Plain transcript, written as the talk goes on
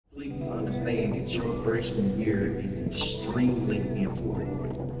Please understand that your freshman year is extremely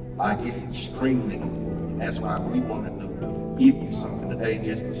important. Like, it's extremely important. That's why we wanted to give you something today,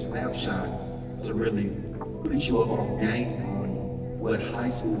 just a snapshot to really put you up on game on what high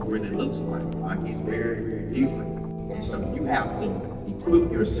school really looks like. Like, it's very, very different. And so you have to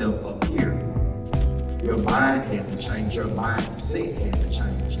equip yourself up here. Your mind has to change, your mindset has to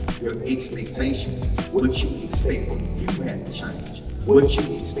change. Your expectations, what you expect from you has to change. What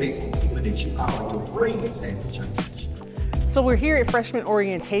you expect from people that you call your friends has to change. So we're here at freshman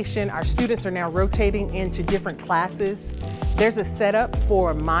orientation. Our students are now rotating into different classes. There's a setup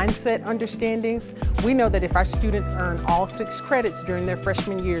for mindset understandings. We know that if our students earn all 6 credits during their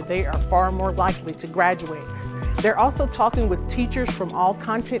freshman year, they are far more likely to graduate. They're also talking with teachers from all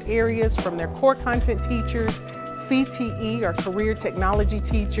content areas, from their core content teachers, CTE or career technology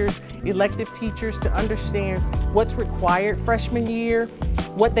teachers, elective teachers, to understand what's required freshman year,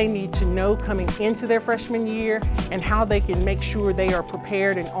 what they need to know coming into their freshman year, and how they can make sure they are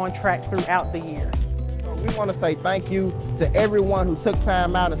prepared and on track throughout the year. We want to say thank you to everyone who took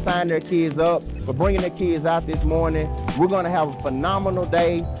time out and signed their kids up, for bringing their kids out this morning. We're going to have a phenomenal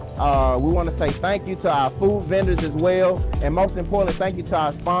day. We want to say thank you to our food vendors as well, and most importantly, thank you to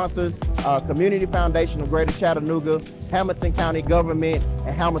our sponsors, Community Foundation of Greater Chattanooga, Hamilton County Government,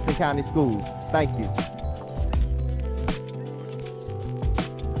 and Hamilton County Schools. Thank you.